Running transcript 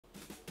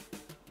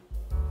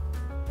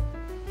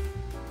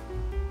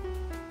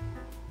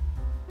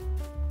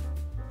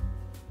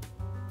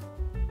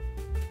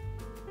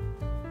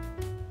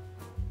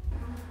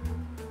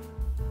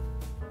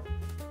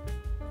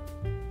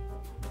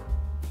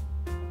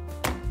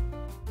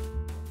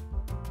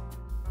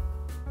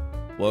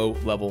Low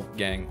level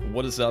gang,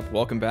 what is up?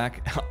 Welcome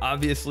back.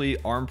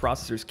 Obviously, ARM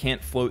processors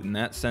can't float in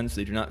that sense.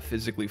 They do not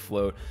physically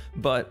float,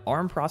 but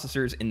ARM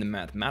processors in the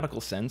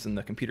mathematical sense and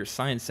the computer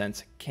science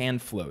sense can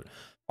float.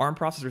 ARM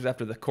processors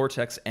after the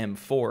Cortex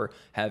M4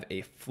 have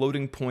a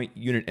floating point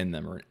unit in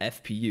them, or an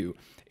FPU,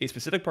 a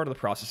specific part of the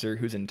processor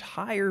whose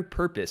entire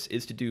purpose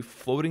is to do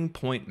floating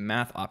point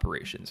math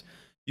operations.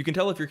 You can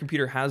tell if your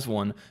computer has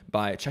one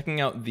by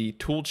checking out the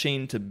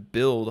toolchain to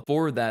build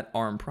for that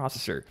ARM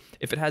processor.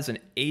 If it has an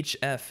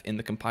HF in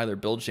the compiler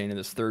build chain in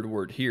this third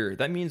word here,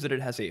 that means that it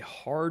has a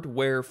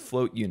hardware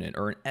float unit,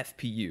 or an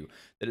FPU,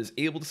 that is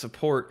able to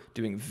support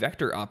doing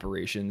vector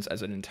operations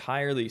as an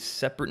entirely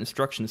separate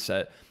instruction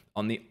set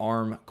on the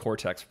ARM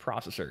Cortex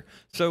processor.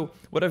 So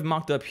what I've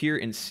mocked up here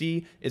in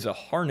C is a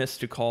harness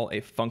to call a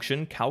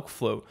function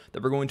calcfloat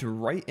that we're going to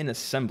write in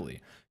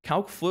assembly.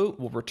 Calcfloat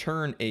will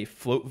return a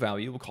float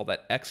value, we'll call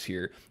that x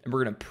here, and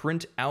we're going to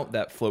print out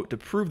that float to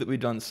prove that we've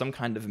done some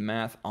kind of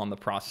math on the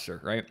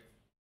processor, right?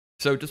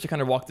 So just to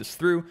kind of walk this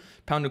through,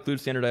 pound include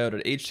standard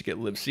io.h to get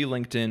libc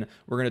linked in.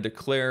 We're going to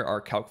declare our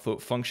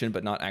calcfloat function,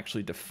 but not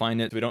actually define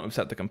it, so we don't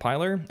upset the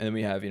compiler. And then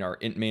we have our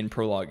int main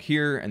prolog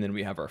here, and then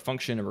we have our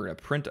function, and we're going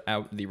to print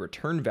out the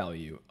return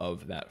value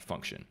of that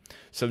function.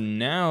 So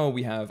now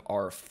we have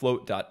our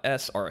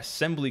float.s, our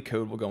assembly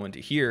code will go into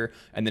here.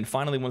 And then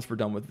finally, once we're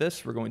done with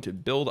this, we're going to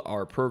build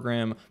our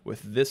program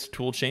with this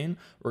toolchain.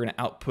 We're going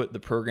to output the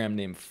program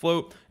name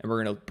float, and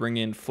we're going to bring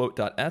in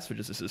float.s, which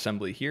is this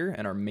assembly here,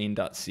 and our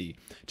main.c.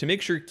 To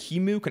make sure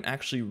QEMU can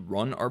actually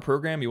run our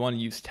program, you want to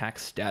use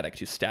tax static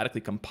to statically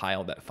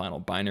compile that final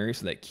binary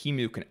so that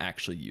QEMU can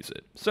actually use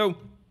it. So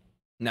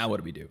now what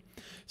do we do?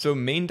 So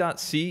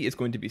main.c is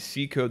going to be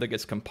C code that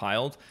gets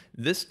compiled.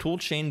 This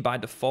toolchain by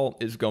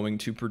default is going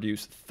to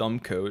produce thumb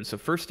code. So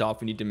first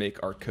off, we need to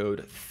make our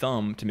code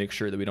thumb to make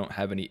sure that we don't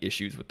have any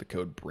issues with the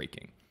code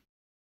breaking.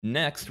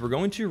 Next, we're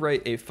going to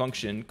write a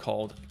function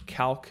called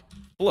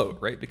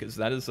calcfloat, right? Because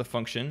that is the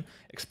function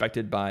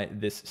expected by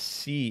this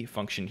C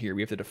function here.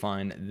 We have to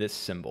define this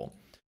symbol.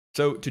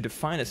 So to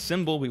define a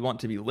symbol we want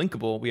to be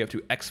linkable, we have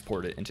to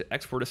export it. And to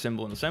export a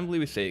symbol in assembly,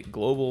 we say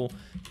global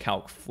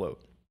calcfloat.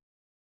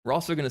 We're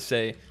also going to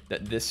say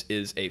that this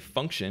is a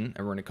function, and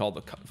we're going to call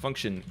the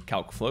function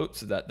calcfloat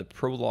so that the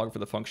prolog for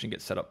the function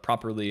gets set up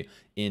properly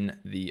in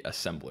the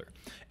assembler.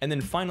 And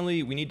then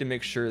finally, we need to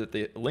make sure that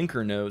the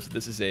linker knows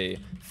this is a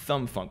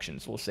thumb function.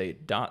 So we'll say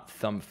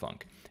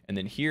 .thumbfunc. And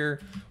then here,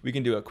 we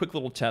can do a quick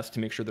little test to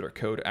make sure that our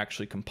code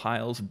actually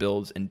compiles,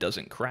 builds, and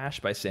doesn't crash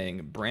by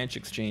saying branch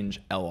exchange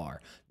LR.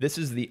 This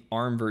is the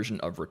ARM version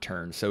of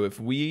return. So if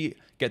we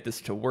get this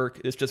to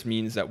work, this just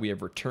means that we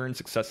have returned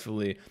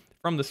successfully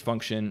from this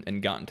function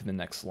and gotten to the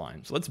next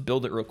line. So let's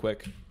build it real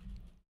quick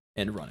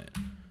and run it.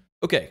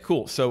 Okay,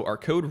 cool. So our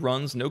code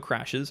runs, no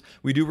crashes.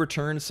 We do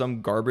return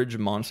some garbage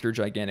monster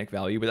gigantic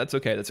value, but that's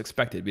okay. That's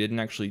expected. We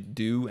didn't actually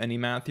do any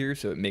math here,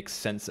 so it makes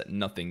sense that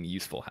nothing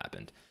useful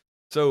happened.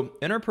 So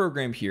in our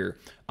program here,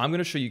 I'm going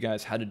to show you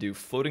guys how to do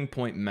floating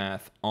point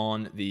math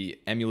on the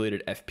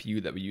emulated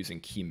FPU that we use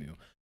in QEMU.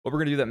 What we're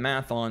going to do that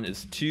math on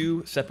is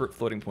two separate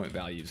floating point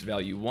values,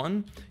 value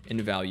 1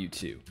 and value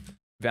 2.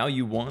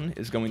 Value 1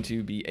 is going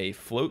to be a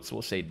float, so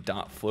we'll say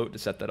 .float to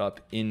set that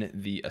up in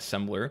the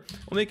assembler.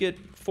 We'll make it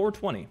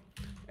 420.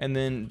 And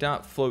then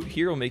 .float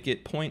here will make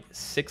it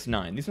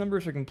 0.69. These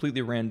numbers are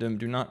completely random.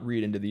 Do not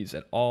read into these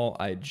at all.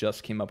 I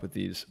just came up with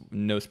these,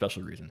 no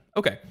special reason.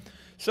 Okay,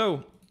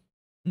 so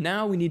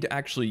now we need to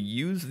actually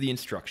use the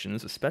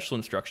instructions, the special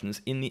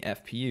instructions in the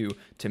FPU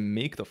to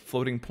make the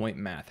floating point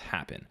math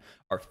happen.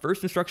 Our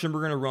first instruction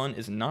we're going to run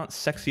is not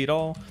sexy at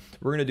all.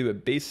 We're going to do a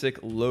basic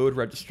load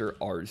register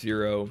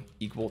R0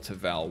 equal to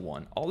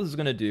val1. All this is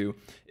going to do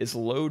is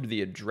load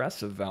the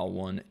address of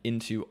val1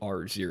 into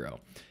R0.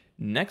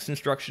 Next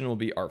instruction will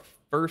be our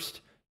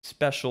first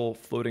special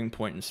floating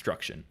point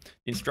instruction.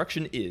 The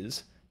instruction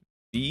is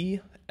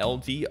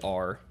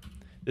VLDR.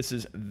 This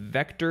is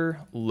vector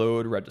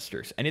load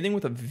registers. Anything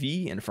with a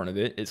V in front of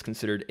it is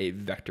considered a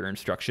vector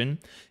instruction,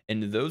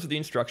 and those are the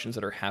instructions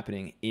that are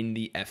happening in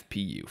the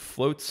FPU.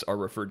 Floats are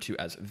referred to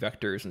as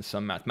vectors in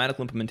some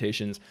mathematical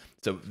implementations,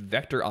 so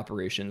vector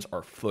operations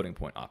are floating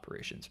point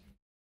operations.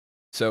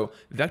 So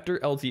vector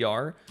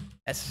LDR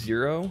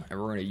S0, and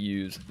we're going to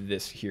use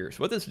this here. So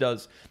what this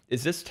does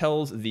is this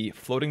tells the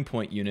floating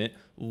point unit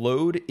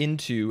load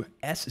into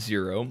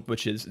S0,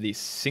 which is the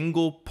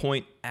single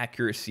point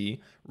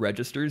accuracy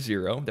register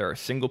 0. There are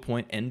single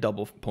point and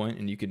double point,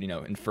 and you could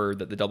infer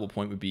that the double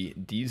point would be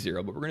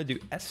D0, but we're going to do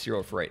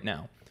S0 for right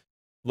now.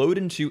 Load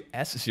into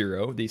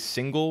S0, the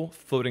single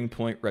floating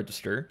point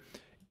register,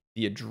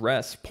 the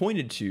address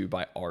pointed to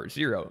by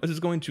R0. This is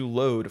going to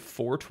load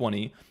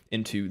 420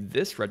 into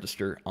this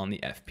register on the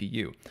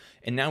FPU.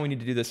 And now we need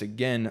to do this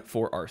again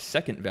for our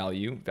second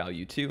value,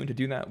 value 2. And to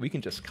do that, we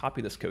can just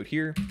copy this code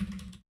here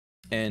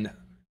and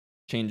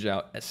change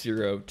out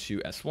S0 to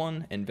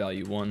S1 and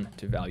value 1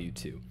 to value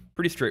 2.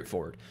 Pretty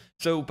straightforward.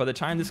 So by the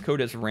time this code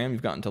has ran,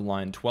 we've gotten to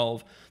line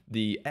 12.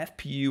 The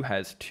FPU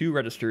has two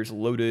registers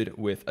loaded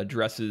with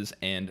addresses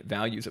and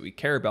values that we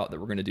care about that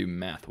we're going to do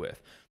math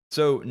with.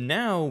 So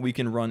now we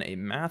can run a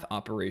math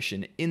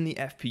operation in the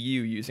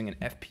FPU using an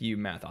FPU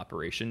math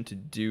operation to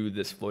do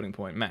this floating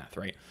point math,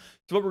 right?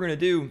 So what we're going to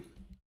do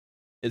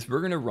is we're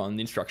going to run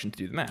the instruction to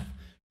do the math.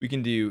 We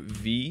can do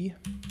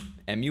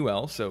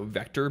VMUL, so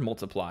vector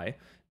multiply,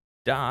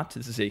 dot,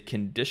 this is a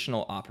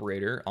conditional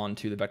operator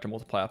onto the vector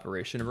multiply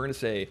operation, and we're going to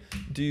say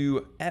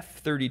do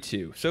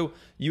F32. So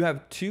you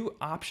have two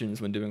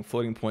options when doing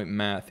floating point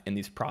math in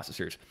these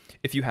processors.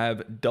 If you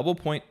have double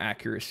point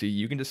accuracy,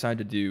 you can decide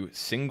to do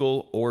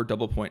single or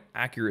double point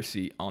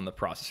accuracy on the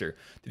processor.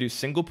 To do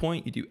single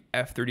point, you do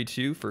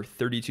F32 for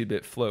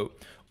 32-bit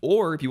float.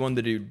 Or if you wanted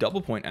to do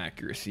double point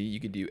accuracy, you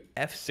could do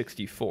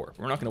F64.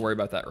 We're not going to worry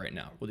about that right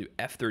now. We'll do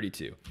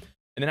F32.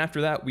 And then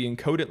after that, we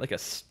encode it like a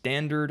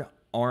standard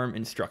ARM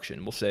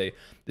instruction. We'll say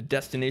the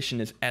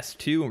destination is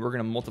S2, and we're going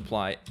to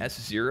multiply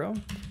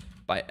S0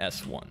 by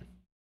S1.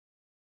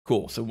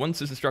 Cool. So once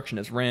this instruction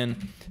is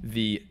ran,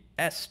 the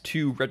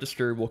S2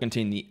 register will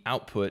contain the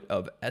output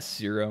of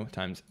S0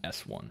 times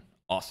S1.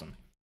 Awesome.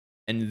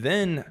 And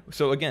then,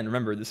 so again,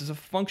 remember, this is a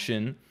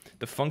function.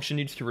 The function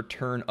needs to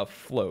return a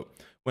float.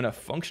 When a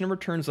function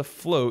returns a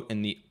float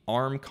in the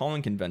ARM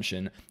calling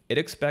convention, it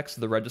expects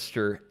the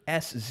register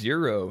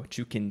S0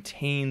 to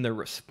contain the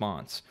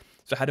response.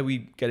 So how do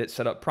we get it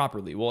set up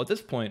properly? Well, at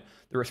this point,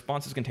 the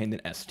response is contained in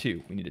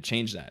S2. We need to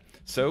change that.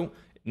 So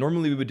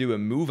normally we would do a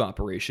move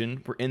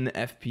operation. We're in the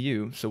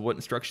FPU. So what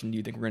instruction do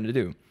you think we're going to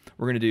do?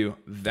 We're going to do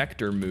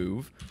vector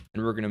move,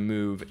 and we're going to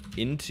move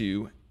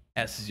into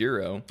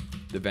S0,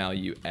 the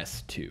value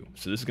S2.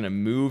 So this is going to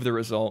move the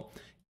result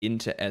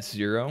into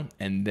S0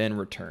 and then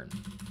return.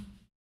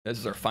 This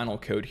is our final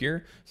code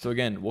here. So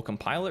again, we'll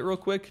compile it real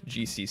quick,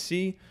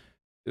 GCC.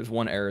 There's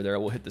one error there.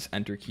 We'll hit this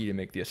enter key to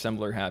make the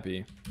assembler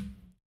happy.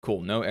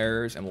 Cool, no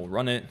errors, and we'll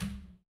run it.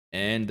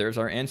 And there's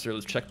our answer.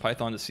 Let's check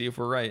Python to see if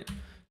we're right.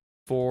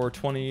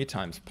 420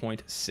 times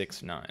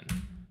 0.69.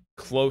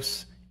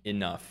 Close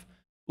enough.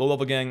 Low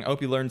level gang, I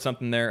hope you learned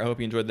something there. I hope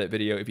you enjoyed that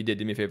video. If you did,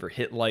 do me a favor,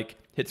 hit like,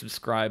 hit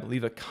subscribe,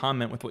 leave a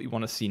comment with what you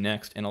want to see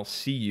next, and I'll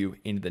see you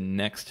in the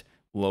next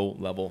low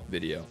level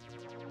video.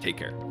 Take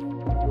care.